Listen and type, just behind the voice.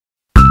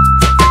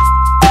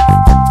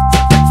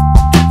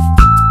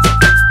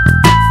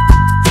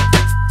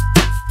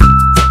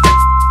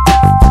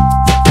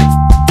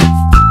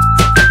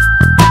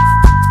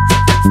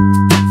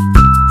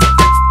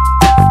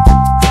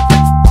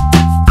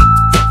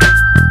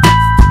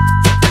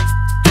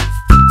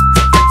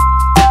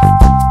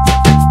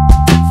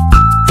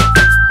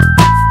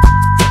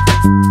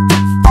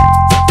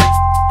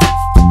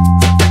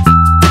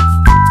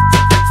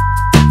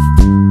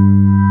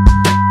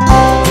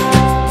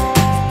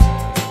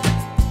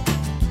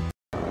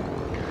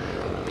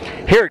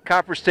Here at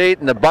Copperstate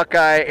and the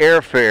Buckeye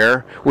Air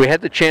Fair, we had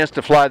the chance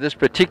to fly this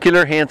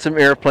particular handsome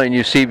airplane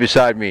you see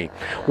beside me.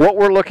 What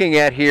we're looking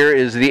at here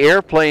is the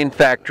airplane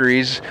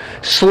factory's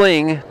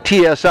Sling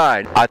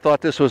TSi. I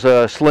thought this was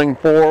a Sling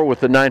 4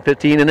 with the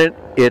 915 in it.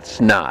 It's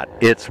not.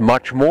 It's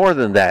much more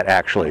than that,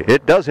 actually.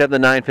 It does have the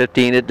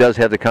 915, it does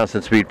have the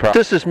constant speed prop.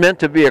 This is meant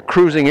to be a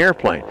cruising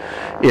airplane.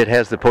 It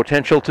has the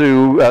potential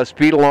to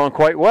speed along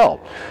quite well.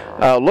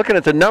 Looking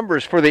at the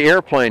numbers for the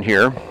airplane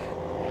here,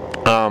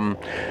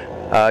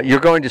 you're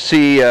going to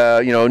see,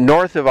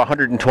 north of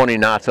 120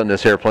 knots on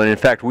this airplane. In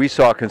fact, we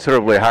saw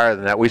considerably higher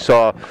than that. We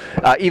saw,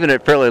 even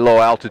at fairly low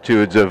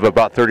altitudes of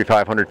about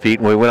 3,500 feet,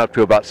 and we went up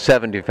to about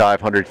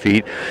 7,500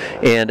 feet.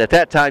 And at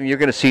that time, you're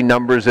going to see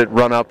numbers that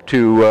run up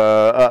to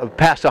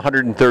past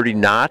 130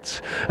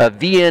 knots.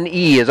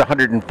 VNE is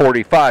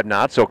 145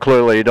 knots, so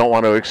clearly you don't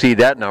want to exceed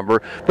that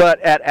number.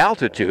 But at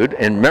altitude,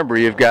 and remember,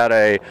 you've got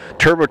a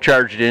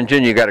turbocharged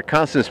engine, you've got a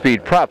constant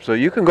speed prop, so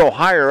you can go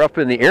higher up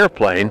in the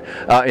airplane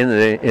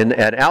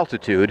at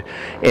altitude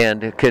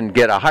and can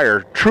get a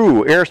higher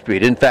true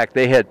airspeed. In fact,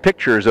 they had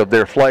pictures of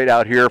their flight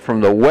out here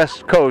from the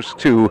west coast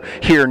to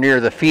here near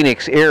the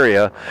Phoenix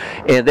area,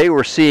 and they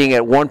were seeing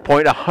at one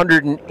point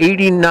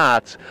 180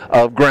 knots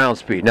of ground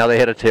speed. Now they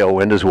had a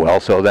tailwind as well,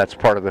 so that's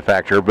part of the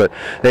factor, but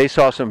they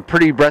saw some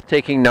pretty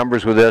breathtaking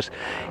numbers with this,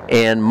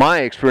 and my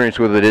experience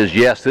with it is,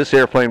 yes, this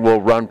airplane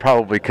will run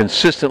probably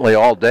consistently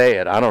all day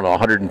at, I don't know,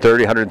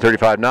 130,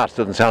 135 knots.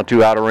 Doesn't sound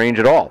too out of range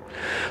at all.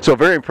 So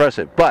very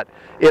impressive, but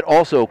it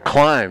also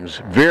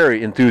climbs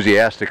very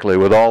enthusiastically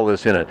with all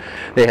this in it.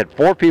 They had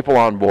 4 people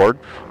on board,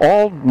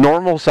 all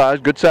normal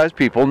sized, good sized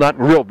people, not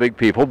real big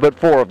people, but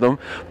 4 of them,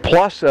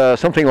 plus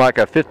something like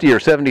a 50 or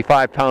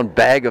 75 pound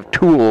bag of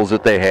tools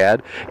that they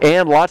had,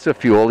 and lots of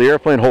fuel. The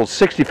airplane holds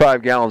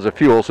 65 gallons of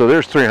fuel, so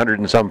there's 300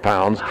 and some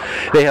pounds.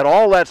 They had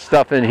all that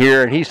stuff in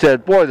here, and he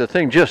said, boy, the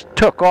thing just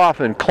took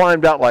off and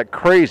climbed out like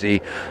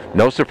crazy.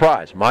 No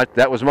surprise.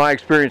 That was my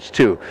experience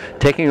too.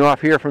 Taking off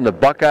here from the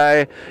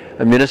Buckeye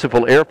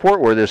Municipal Airport,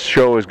 where this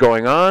show is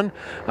going on,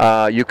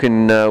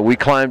 we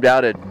climbed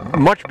out at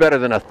much better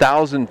than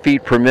 1,000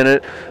 feet per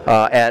minute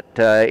at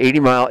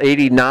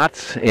 80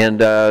 knots, and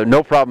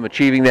no problem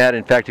achieving that.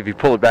 In fact, if you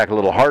pull it back a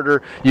little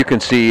harder, you can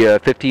see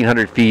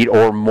 1,500 feet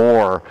or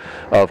more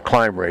of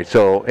climb rate.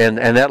 So, and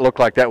that looked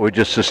like that would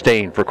just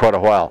sustain for quite a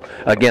while.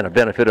 Again, a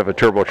benefit of a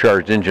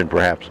turbocharged engine,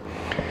 perhaps.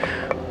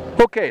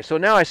 Okay, so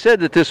now I said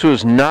that this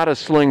was not a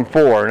Sling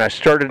 4, and I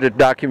started to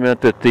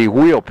document that the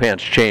wheel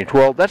pants changed.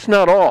 Well, that's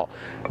not all.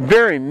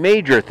 Very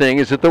major thing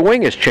is that the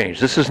wing has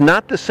changed. This is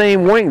not the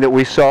same wing that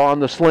we saw on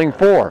the Sling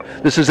 4.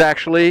 This is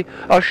actually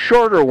a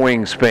shorter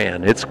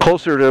wingspan. It's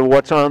closer to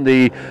what's on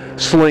the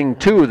Sling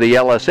 2, the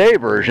LSA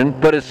version,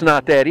 but it's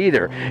not that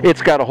either.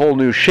 It's got a whole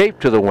new shape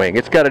to the wing.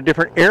 It's got a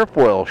different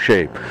airfoil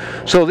shape.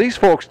 So these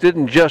folks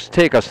didn't just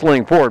take a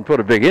Sling 4 and put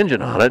a big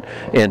engine on it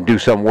and do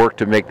some work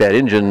to make that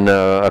engine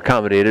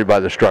accommodated by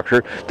the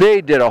structure.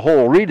 They did a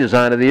whole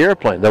redesign of the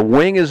airplane. The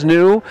wing is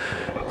new,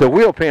 the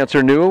wheel pants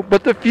are new,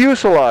 but the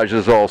fuselage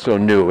is also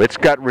new. It's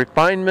got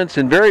refinements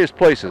in various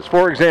places.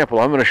 For example,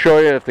 I'm going to show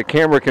you, if the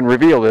camera can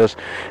reveal this,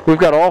 we've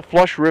got all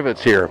flush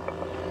rivets here.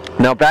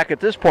 Now back at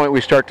this point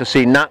we start to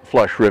see not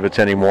flush rivets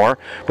anymore,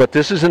 but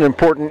this is an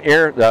important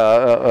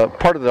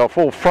part of the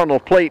full frontal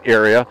plate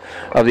area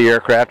of the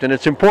aircraft, and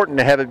it's important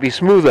to have it be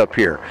smooth up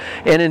here.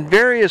 And in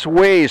various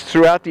ways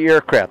throughout the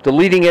aircraft, the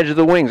leading edge of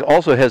the wings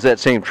also has that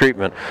same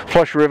treatment.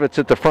 Flush rivets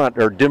at the front,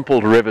 or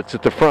dimpled rivets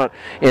at the front,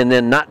 and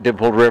then not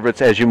dimpled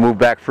rivets as you move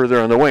back further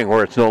on the wing,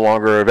 where it's no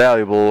longer a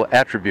valuable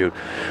attribute.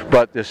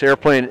 But this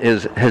airplane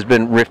has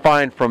been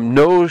refined from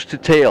nose to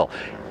tail,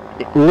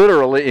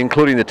 literally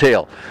including the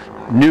tail.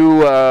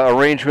 New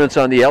arrangements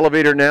on the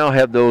elevator now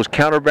have those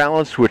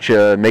counterbalanced, which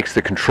makes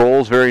the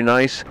controls very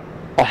nice.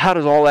 Well, how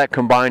does all that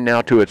combine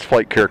now to its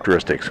flight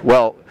characteristics?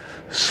 Well,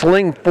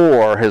 Sling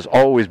 4 has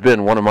always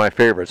been one of my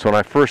favorites. When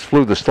I first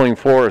flew the Sling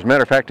 4, as a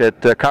matter of fact, at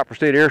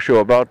Copperstate Air Show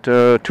about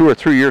 2 or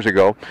 3 years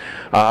ago,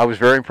 I was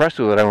very impressed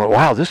with it. I went,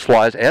 wow, this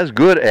flies as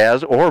good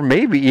as, or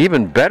maybe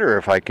even better,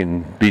 if I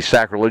can be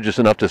sacrilegious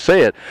enough to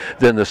say it,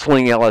 than the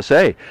Sling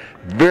LSA.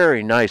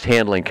 Very nice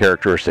handling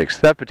characteristics.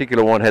 That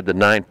particular one had the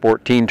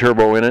 914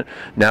 turbo in it.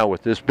 Now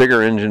with this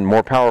bigger engine,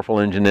 more powerful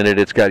engine in it,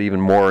 it's got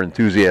even more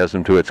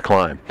enthusiasm to its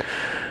climb.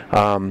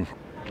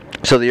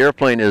 So the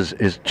airplane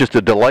is just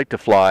a delight to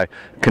fly.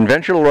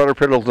 Conventional rudder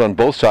pedals on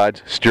both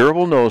sides,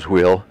 steerable nose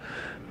wheel,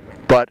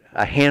 but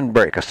a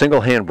handbrake, a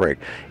single handbrake.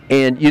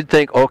 And you'd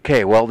think,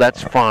 okay, well,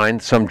 that's fine.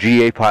 Some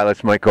GA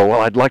pilots might go,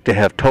 well, I'd like to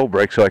have toe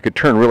brake so I could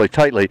turn really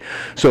tightly.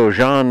 So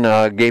Jean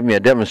gave me a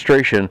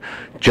demonstration.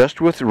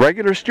 Just with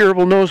regular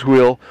steerable nose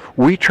wheel,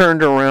 we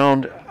turned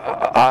around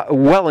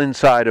well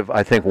inside of,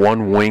 I think,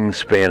 one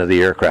wingspan of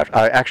the aircraft.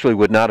 I actually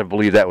would not have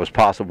believed that was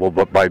possible,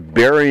 but by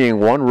burying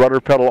one rudder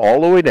pedal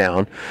all the way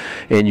down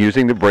and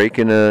using the brake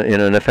in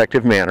an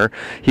effective manner,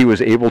 he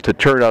was able to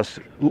turn us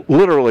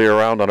literally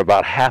around on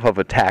about half of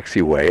a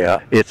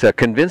taxiway. It's a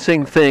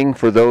convincing thing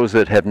for those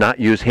that have not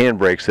used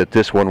handbrakes that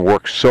this one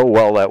works so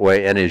well that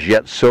way and is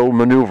yet so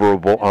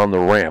maneuverable on the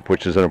ramp,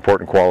 which is an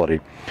important quality.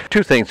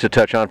 Two things to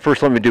touch on.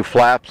 First, let me do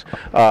flaps.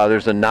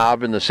 There's a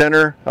knob in the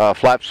center.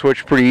 Flap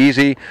switch, pretty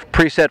easy.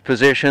 Preset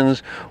positions,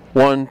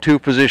 1, 2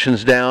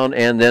 positions down,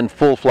 and then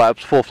full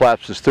flaps. Full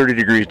flaps is 30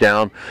 degrees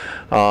down.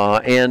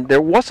 And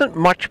there wasn't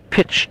much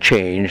pitch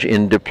change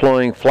in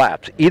deploying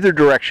flaps, either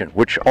direction,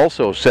 which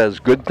also says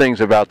good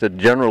things about the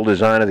general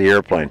design of the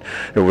airplane.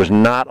 There was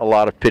not a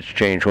lot of pitch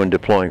change when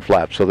deploying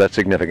flaps, so that's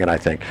significant, I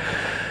think.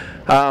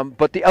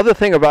 But the other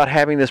thing about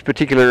having this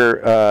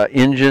particular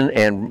engine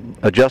and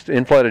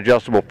in-flight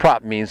adjustable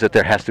prop means that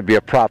there has to be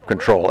a prop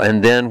control.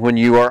 And then when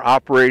you are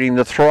operating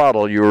the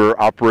throttle,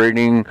 you're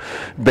operating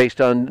based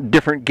on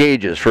different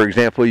gauges. For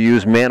example, you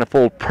use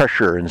manifold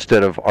pressure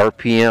instead of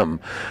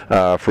RPM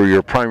for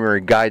your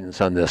primary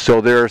guidance on this.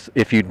 So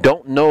if you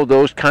don't know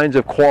those kinds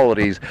of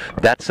qualities,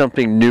 that's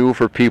something new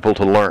for people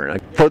to learn.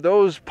 For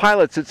those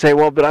pilots that say,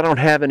 well, but I don't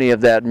have any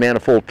of that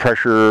manifold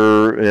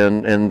pressure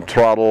and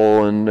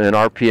throttle and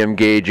RPM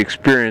gauge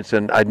experience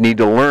and I'd need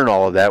to learn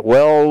all of that.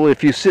 Well,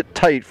 if you sit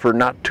tight for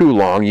not too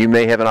long, you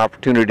may have an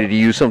opportunity to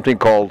use something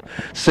called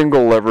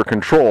single lever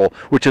control,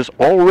 which is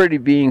already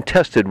being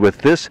tested with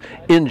this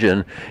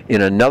engine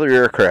in another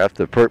aircraft,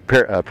 the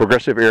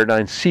Progressive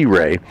Airdyne Sea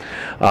Ray,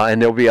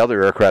 and there'll be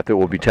other aircraft that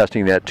will be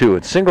testing that too.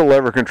 And single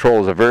lever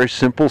control is a very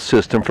simple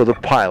system for the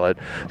pilot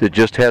that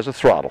just has a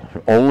throttle,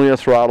 only a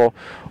throttle.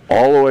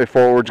 All the way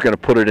forward is going to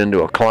put it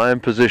into a climb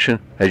position.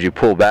 As you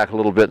pull back a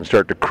little bit and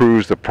start to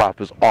cruise, the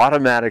prop is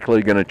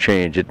automatically going to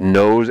change. It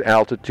knows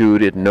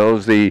altitude, it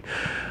knows the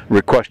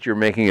request you're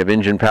making of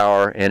engine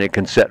power, and it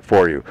can set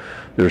for you.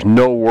 There's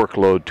no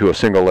workload to a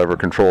single lever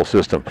control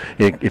system.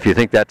 If you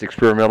think that's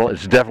experimental,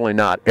 it's definitely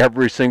not.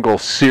 Every single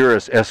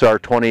Cirrus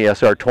SR-20,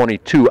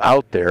 SR-22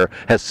 out there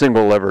has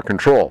single lever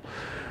control.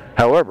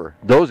 However,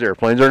 those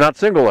airplanes are not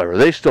single lever.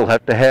 They still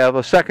have to have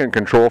a second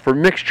control for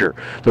mixture.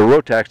 The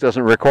Rotax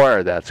doesn't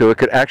require that. So it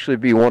could actually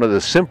be one of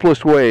the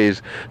simplest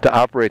ways to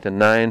operate the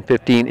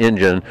 915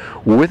 engine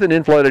with an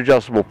in-flight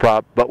adjustable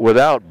prop, but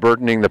without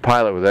burdening the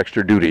pilot with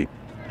extra duty.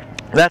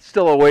 That's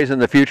still a ways in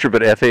the future,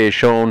 but FAA has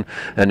shown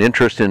an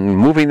interest in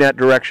moving that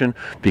direction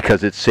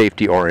because it's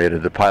safety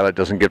oriented. The pilot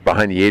doesn't get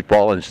behind the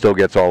 8-ball and still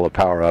gets all the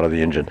power out of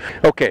the engine.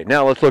 Okay,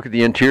 now let's look at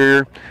the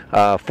interior.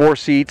 4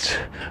 seats.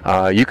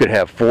 You could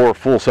have 4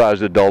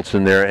 full-sized adults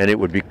in there and it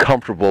would be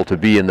comfortable to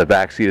be in the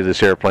back seat of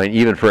this airplane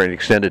even for an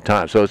extended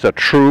time. So it's a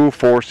true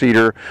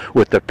 4-seater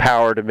with the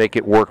power to make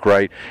it work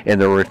right and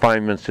the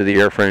refinements to the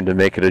airframe to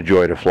make it a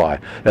joy to fly.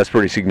 That's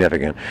pretty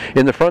significant.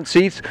 In the front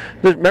seats,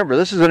 remember,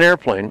 this is an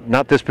airplane,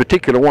 not this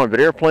particular one, but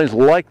airplanes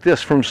like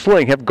this from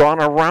Sling have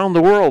gone around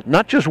the world,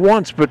 not just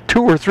once, but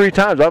 2 or 3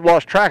 times. I've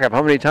lost track of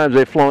how many times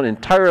they've flown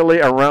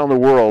entirely around the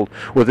world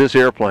with this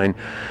airplane,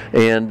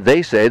 and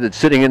they say that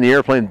sitting in the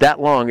airplane that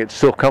long, it's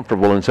still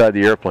comfortable inside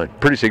the airplane.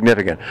 Pretty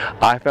significant.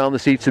 I found the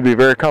seats to be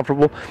very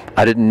comfortable.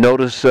 I didn't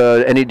notice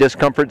any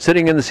discomfort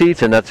sitting in the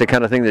seats, and that's the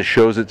kind of thing that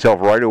shows itself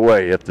right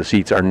away if the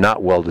seats are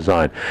not well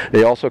designed.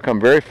 They also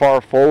come very far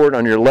forward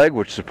on your leg,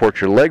 which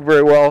supports your leg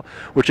very well,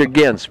 which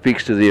again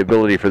speaks to the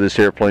ability for this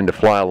airplane to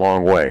fly a long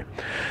way.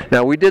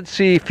 Now, we did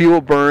see fuel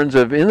burns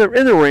of in the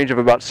range of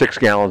about 6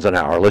 gallons an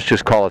hour. Let's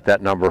just call it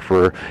that number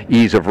for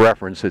ease of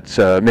reference. It's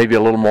maybe a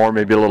little more,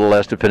 maybe a little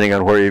less, depending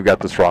on where you've got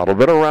the throttle,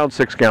 but around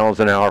 6 gallons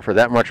an hour for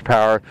that much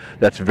power.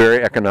 That's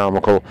very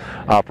economical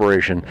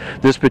operation.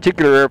 This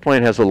particular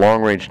airplane has the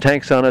long-range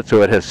tanks on it,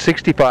 so it has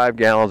 65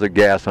 gallons of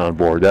gas on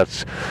board.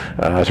 That's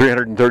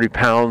 330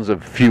 pounds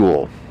of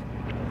fuel.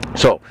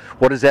 So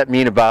what does that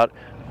mean about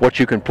what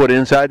you can put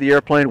inside the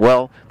airplane?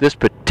 Well, this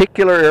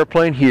particular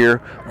airplane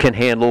here can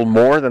handle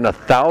more than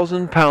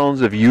 1,000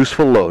 pounds of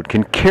useful load,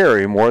 can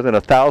carry more than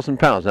 1,000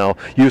 pounds. Now,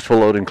 useful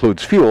load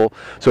includes fuel,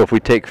 so if we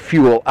take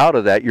fuel out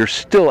of that, you're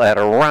still at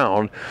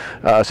around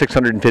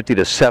 650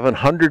 to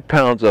 700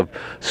 pounds of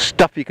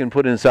stuff you can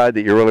put inside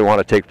that you really want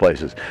to take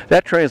places.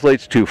 That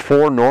translates to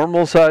 4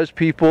 normal-sized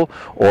people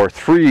or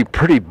 3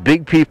 pretty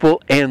big people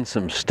and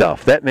some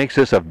stuff. That makes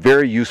this a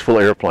very useful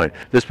airplane.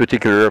 This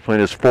particular airplane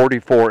is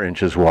 44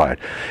 inches wide.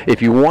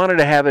 If you wanted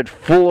to have it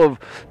full of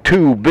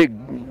 4 big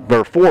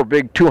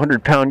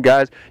 200-pound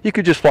guys, you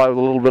could just fly with a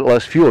little bit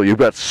less fuel. You've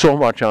got so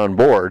much on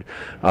board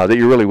that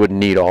you really wouldn't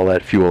need all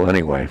that fuel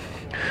anyway.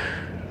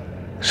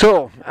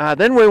 So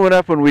then we went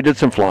up and we did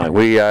some flying.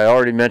 I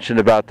already mentioned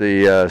about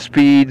the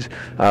speeds.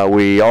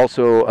 We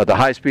also, at the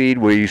high speed,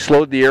 we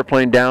slowed the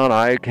airplane down.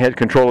 I had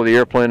control of the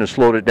airplane and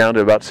slowed it down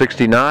to about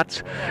 60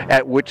 knots,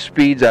 at which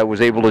speeds I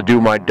was able to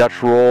do my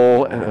Dutch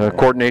roll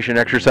coordination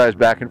exercise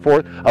back and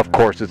forth. Of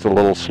course, it's a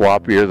little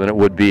sloppier than it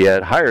would be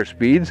at higher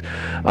speeds,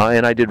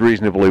 and I did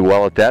reasonably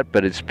well at that,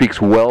 but it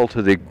speaks well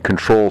to the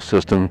control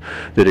system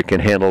that it can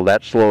handle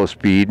that slow a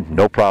speed,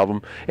 no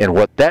problem. And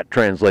what that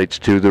translates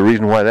to, the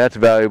reason why that's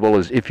valuable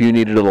is if you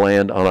needed to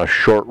land on a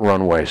short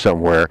runway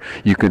somewhere,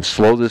 you can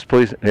slow this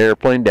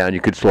airplane down.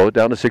 You could slow it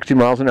down to 60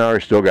 miles an hour. You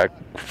still got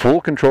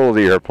full control of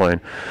the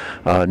airplane,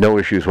 no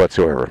issues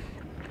whatsoever.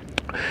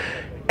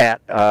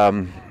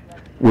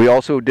 We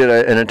also did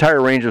an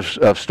entire range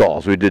of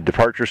stalls. We did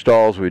departure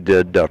stalls, we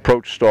did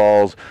approach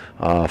stalls,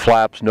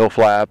 flaps, no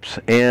flaps,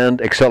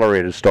 and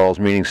accelerated stalls,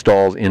 meaning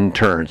stalls in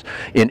turns.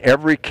 In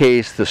every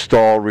case, the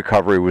stall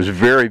recovery was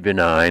very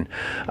benign.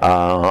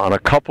 On a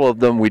couple of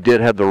them, we did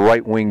have the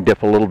right wing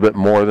dip a little bit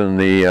more than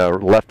the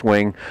left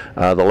wing.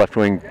 The left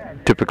wing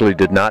typically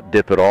did not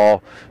dip at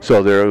all,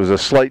 so there was a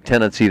slight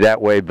tendency that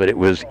way, but it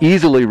was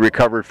easily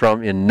recovered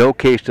from. In no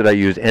case did I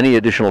use any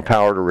additional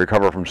power to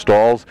recover from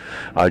stalls.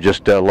 I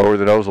just lowered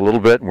the nose a little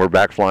bit and we're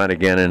back flying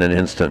again in an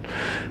instant.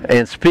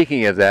 And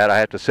speaking of that, I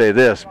have to say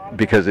this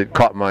because it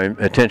caught my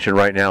attention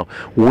right now.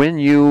 When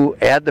you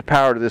add the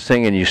power to this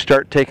thing and you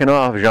start taking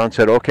off, Jean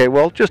said, okay,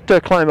 well, just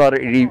climb out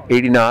at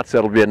 80 knots.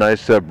 That'll be a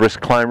nice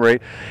brisk climb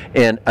rate.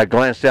 And I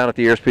glanced down at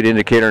the airspeed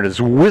indicator and it's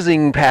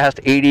whizzing past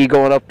 80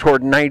 going up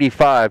toward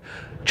 95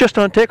 just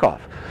on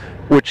takeoff,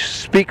 which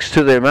speaks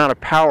to the amount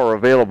of power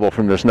available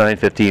from this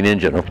 915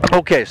 engine.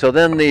 Okay, so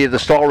then the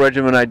stall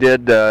regimen I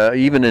did,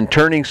 even in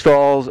turning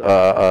stalls,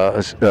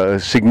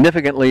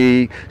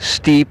 significantly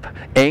steep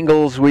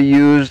angles we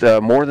used,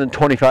 more than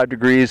 25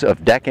 degrees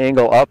of deck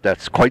angle up.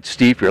 That's quite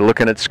steep. You're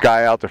looking at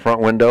sky out the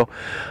front window,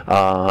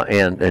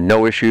 and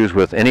no issues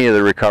with any of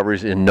the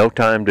recoveries. In no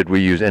time did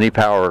we use any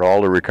power at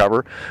all to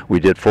recover. We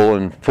did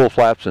full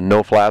flaps and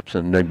no flaps,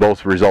 and they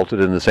both resulted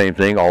in the same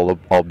thing,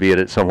 albeit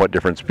at somewhat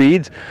different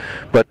speeds.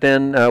 But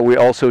then we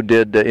also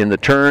did in the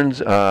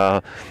turns,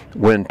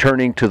 when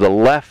turning to the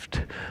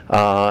left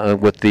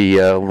with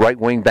the right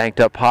wing banked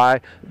up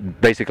high,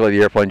 basically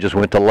the airplane just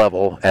went to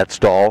level at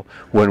stall.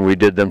 When we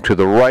did them to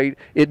the right,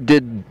 it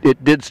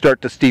did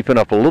start to steepen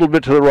up a little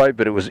bit to the right,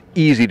 but it was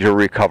easy to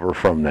recover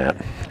from that.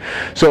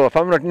 So if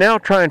I'm going to now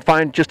try and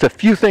find just a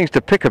few things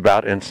to pick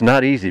about, and it's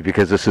not easy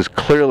because this is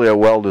clearly a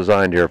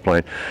well-designed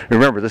airplane.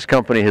 Remember, this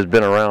company has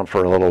been around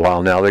for a little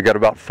while now. They've got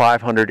about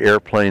 500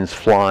 airplanes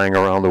flying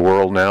around the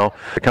world now.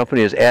 The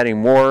company is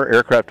adding more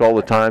aircraft all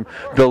the time,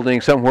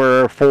 building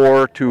somewhere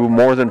 4 to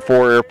more than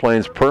 4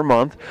 airplanes per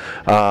month.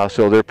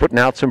 So they're putting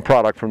out some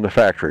product from the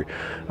factory.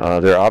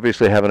 They're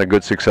obviously having a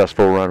good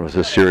successful run with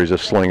this series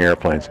of Sling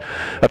airplanes.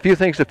 A few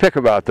things to pick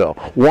about though.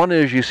 One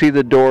is you see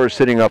the doors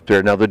sitting up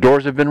there. Now the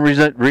doors have been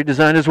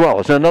redesigned as well.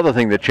 It's another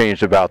thing that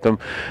changed about them.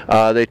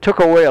 They took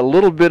away a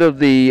little bit of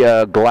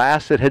the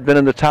glass that had been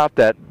in the top.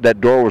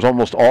 That door was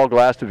almost all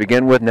glass to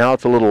begin with. Now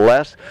it's a little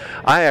less.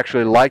 I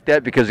actually like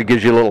that because it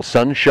gives you a little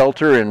sun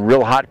shelter in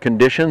real hot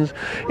conditions.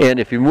 And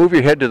if you move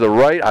your head to the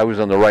right, I was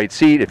on the right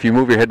seat. If you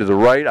move your head to the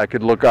right, I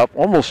could look up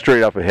almost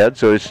straight up ahead.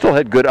 So it still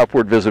had good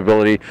upward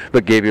visibility,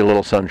 but gave you a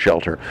little sun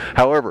shelter.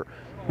 However,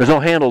 there's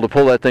no handle to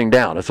pull that thing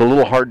down. It's a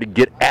little hard to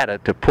get at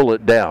it to pull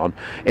it down,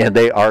 and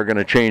they are going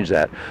to change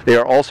that. They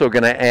are also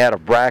going to add a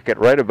bracket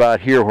right about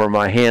here where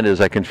my hand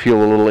is. I can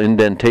feel a little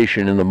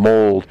indentation in the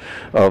mold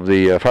of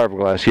the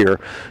fiberglass here,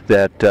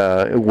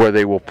 that where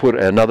they will put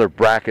another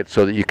bracket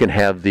so that you can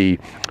have the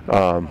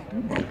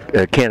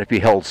canopy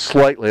held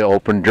slightly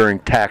open during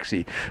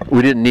taxi.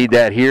 We didn't need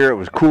that here. It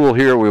was cool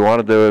here. We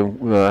wanted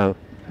the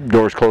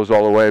doors closed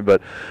all the way,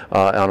 but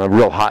on a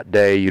real hot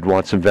day you'd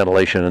want some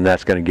ventilation, and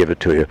that's going to give it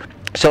to you.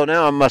 So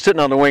now I'm sitting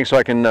on the wing so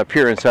I can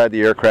peer inside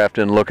the aircraft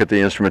and look at the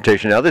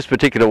instrumentation. Now this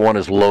particular one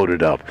is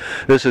loaded up.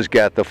 This has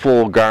got the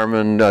full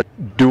Garmin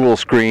dual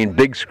screen,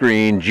 big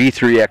screen,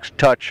 G3X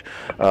touch,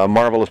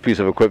 marvelous piece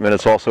of equipment.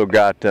 It's also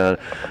got an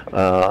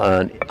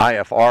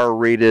IFR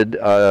rated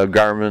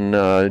Garmin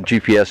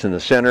GPS in the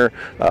center,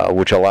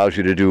 which allows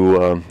you to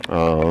do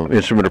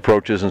instrument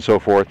approaches and so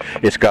forth.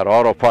 It's got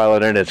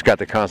autopilot in it. It's got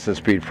the constant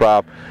speed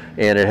prop,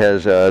 and it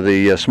has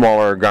the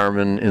smaller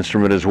Garmin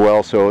instrument as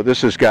well. So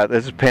this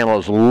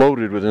panel is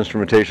loaded with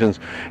instrumentations,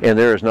 and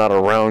there is not a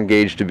round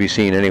gauge to be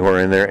seen anywhere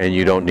in there, and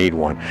you don't need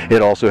one.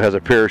 It also has a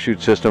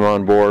parachute system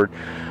on board,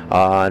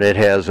 and it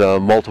has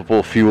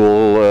multiple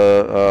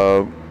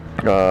fuel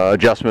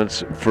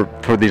adjustments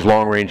for these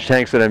long-range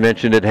tanks that I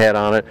mentioned it had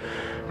on it.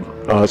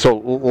 So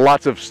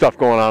lots of stuff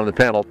going on in the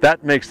panel.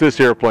 That makes this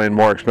airplane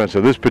more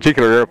expensive. This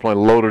particular airplane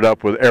loaded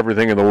up with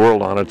everything in the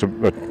world on it.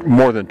 It's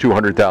more than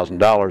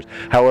 $200,000.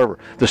 However,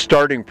 the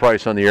starting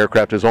price on the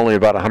aircraft is only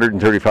about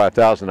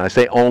 $135,000. I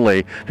say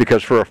only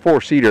because for a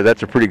 4-seater,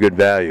 that's a pretty good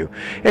value.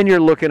 And you're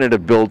looking at a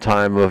build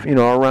time of,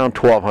 around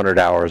 1,200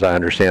 hours, I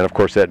understand. Of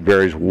course, that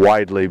varies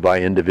widely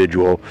by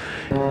individual.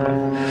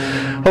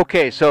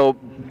 Okay, so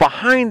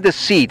behind the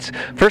seats,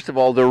 first of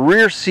all, the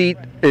rear seat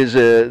is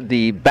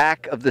the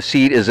back of the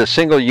seat is a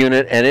single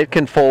unit, and it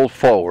can fold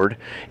forward.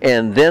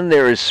 And then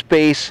there is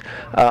space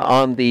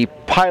on the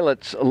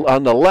pilot's,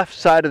 on the left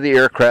side of the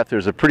aircraft.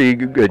 There's a pretty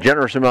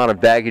generous amount of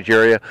baggage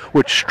area,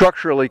 which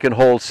structurally can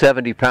hold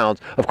 70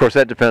 pounds. Of course,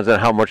 that depends on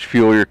how much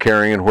fuel you're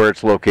carrying and where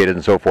it's located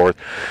and so forth.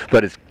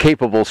 But it's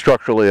capable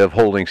structurally of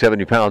holding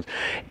 70 pounds.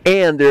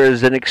 And there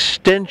is an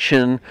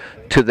extension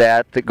to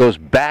that goes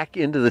back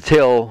into the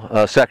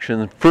tail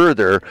section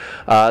further,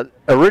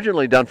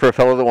 originally done for a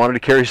fellow that wanted to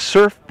carry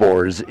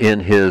surfboards in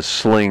his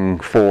Sling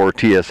 4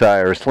 TSi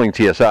or Sling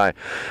TSi.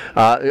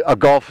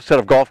 A set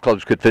of golf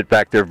clubs could fit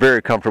back there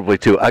very comfortably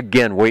too.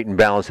 Again, weight and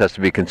balance has to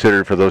be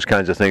considered for those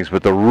kinds of things,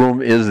 but the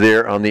room is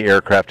there on the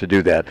aircraft to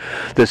do that.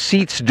 The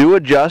seats do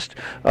adjust,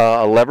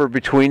 a lever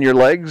between your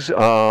legs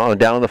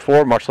down on the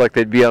floor, much like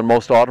they'd be on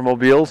most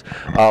automobiles,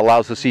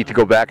 allows the seat to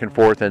go back and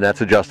forth, and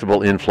that's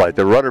adjustable in flight.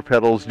 The rudder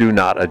pedals do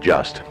not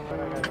adjust.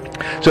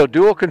 So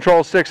dual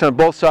control sticks on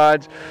both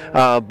sides.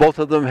 Both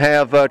of them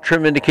have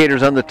trim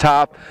indicators on the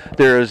top.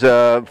 There's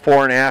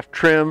fore and aft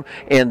trim,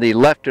 and the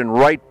left and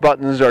right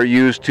buttons are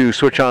used to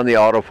switch on the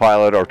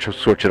autopilot or to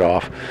switch it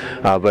off.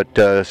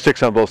 But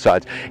sticks on both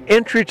sides.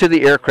 Entry to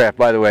the aircraft,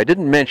 by the way, I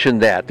didn't mention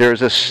that.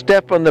 There's a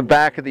step on the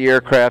back of the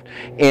aircraft,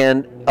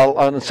 and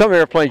on some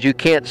airplanes you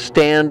can't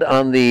stand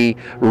on the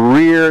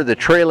rear, the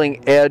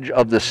trailing edge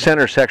of the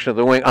center section of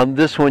the wing. On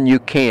this one you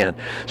can.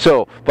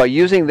 So by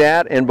using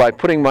that and by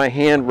putting my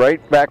hand right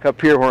back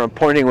up here where I'm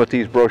pointing with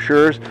these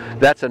brochures,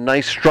 that's a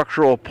nice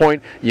structural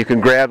point. You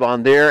can grab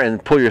on there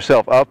and pull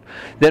yourself up.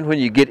 Then when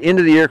you get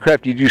into the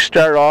aircraft, you do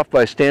start off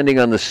by standing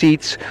on the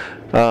seats,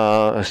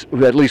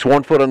 at least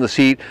 1 foot on the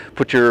seat.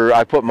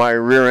 I put my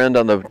rear end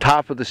on the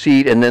top of the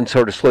seat and then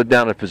sort of slid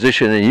down in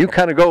position, and you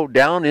kind of go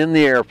down in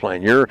the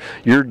airplane. You're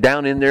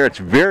down in there. It's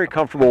very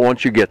comfortable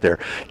once you get there.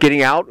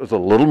 Getting out is a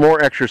little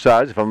more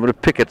exercise. If I'm going to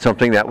pick at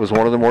something, that was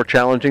one of the more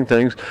challenging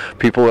things.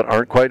 People that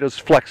aren't quite as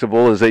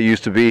flexible as they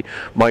used to be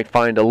might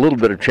find a little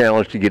bit of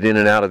challenge to get in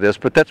and out of this,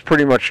 but that's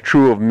pretty much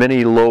true of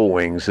many low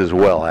wings as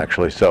well,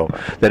 actually. So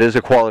that is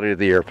a quality of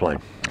the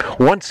airplane.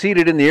 Once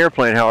seated in the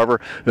airplane, however,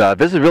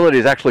 visibility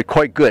is actually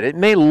quite good. It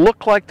may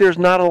look like there's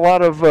not a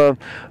lot of a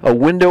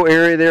window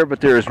area there,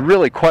 but there is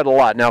really quite a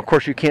lot. Now, of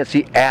course, you can't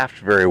see aft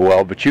very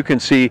well, but you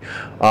can see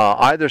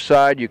either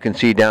side. You can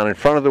see down in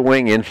front of the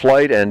wing in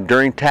flight, and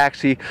during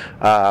taxi,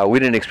 we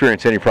didn't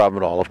experience any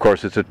problem at all. Of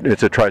course,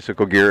 it's a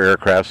tricycle gear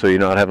aircraft, so you're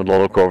not having to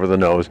look over the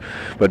nose,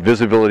 but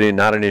visibility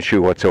not an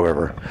issue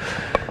whatsoever.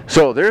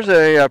 So there's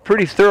a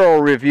pretty thorough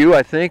review,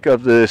 I think,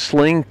 of the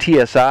Sling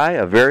TSi,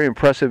 a very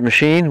impressive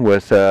machine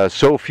with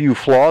so few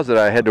flaws that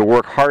I had to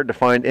work hard to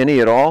find any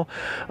at all.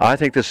 I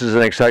think this is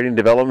an exciting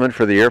development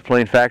for the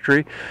airplane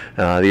factory.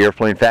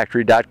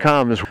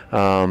 TheAirplaneFactory.com is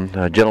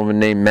a gentleman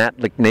named Matt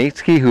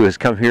Lichnayski, who has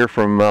come here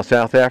from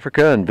South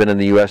Africa and been in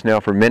the U.S. now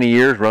for many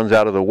years, runs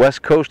out of the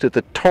West Coast at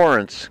the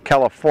Torrance,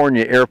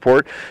 California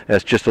airport.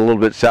 That's just a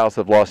little bit south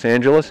of Los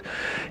Angeles.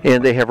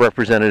 And they have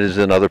representatives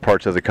in other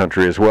parts of the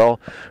country as well.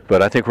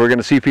 But I think we're going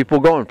to see people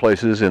going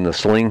places in the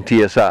Sling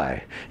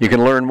TSi. You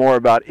can learn more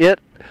about it,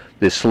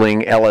 the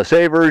Sling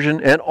LSA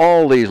version, and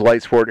all these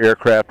light sport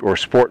aircraft or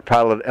sport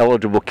pilot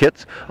eligible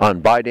kits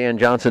on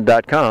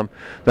BuyDanJohnson.com.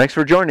 Thanks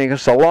for joining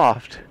us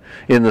aloft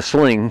in the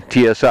Sling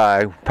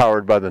TSi,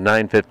 powered by the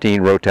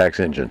 915 Rotax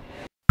engine.